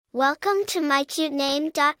Welcome to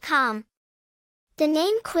mycutename.com. The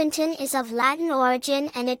name Quentin is of Latin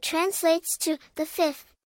origin and it translates to the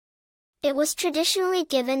fifth. It was traditionally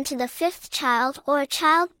given to the fifth child or a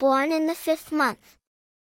child born in the fifth month.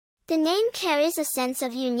 The name carries a sense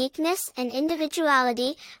of uniqueness and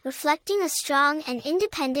individuality, reflecting a strong and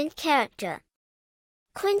independent character.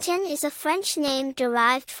 Quentin is a French name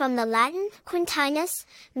derived from the Latin Quintinus,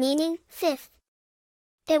 meaning fifth.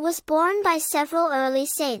 It was borne by several early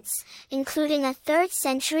saints, including a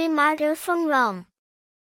 3rd-century martyr from Rome.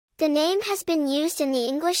 The name has been used in the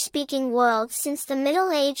English-speaking world since the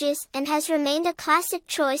Middle Ages and has remained a classic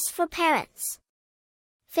choice for parents.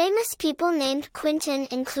 Famous people named Quentin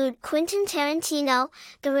include Quentin Tarantino,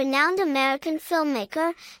 the renowned American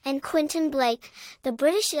filmmaker, and Quentin Blake, the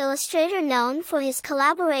British illustrator known for his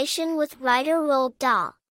collaboration with writer Roald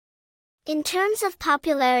Dahl. In terms of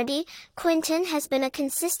popularity, Quentin has been a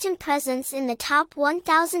consistent presence in the top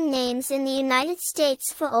 1,000 names in the United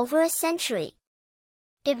States for over a century.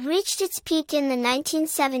 It reached its peak in the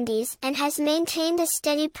 1970s and has maintained a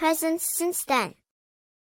steady presence since then.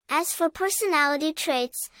 As for personality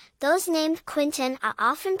traits, those named Quentin are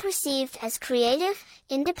often perceived as creative,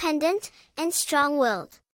 independent, and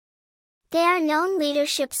strong-willed. They are known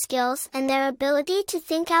leadership skills and their ability to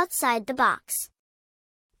think outside the box.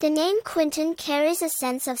 The name Quentin carries a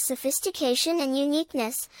sense of sophistication and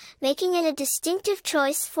uniqueness, making it a distinctive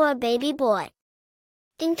choice for a baby boy.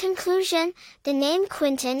 In conclusion, the name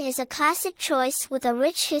Quentin is a classic choice with a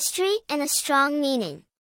rich history and a strong meaning.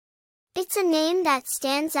 It's a name that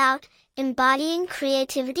stands out, embodying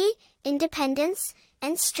creativity, independence,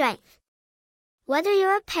 and strength. Whether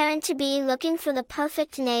you're a parent-to-be looking for the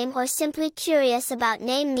perfect name or simply curious about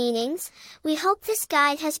name meanings, we hope this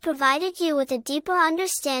guide has provided you with a deeper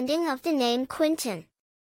understanding of the name Quentin.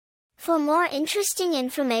 For more interesting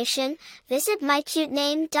information, visit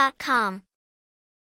mycutename.com.